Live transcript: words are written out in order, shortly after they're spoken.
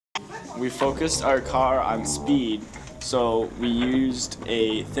We focused our car on speed, so we used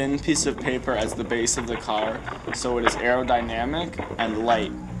a thin piece of paper as the base of the car, so it is aerodynamic and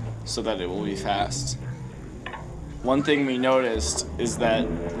light, so that it will be fast. One thing we noticed is that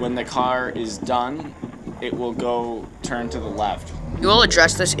when the car is done, it will turn to the left. We will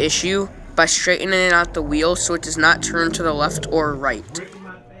address this issue by straightening out the wheel so it does not turn to the left or right.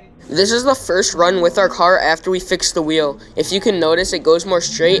 This is the first run with our car after we fixed the wheel. If you can notice, it goes more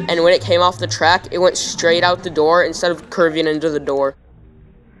straight, and when it came off the track, it went straight out the door instead of curving into the door.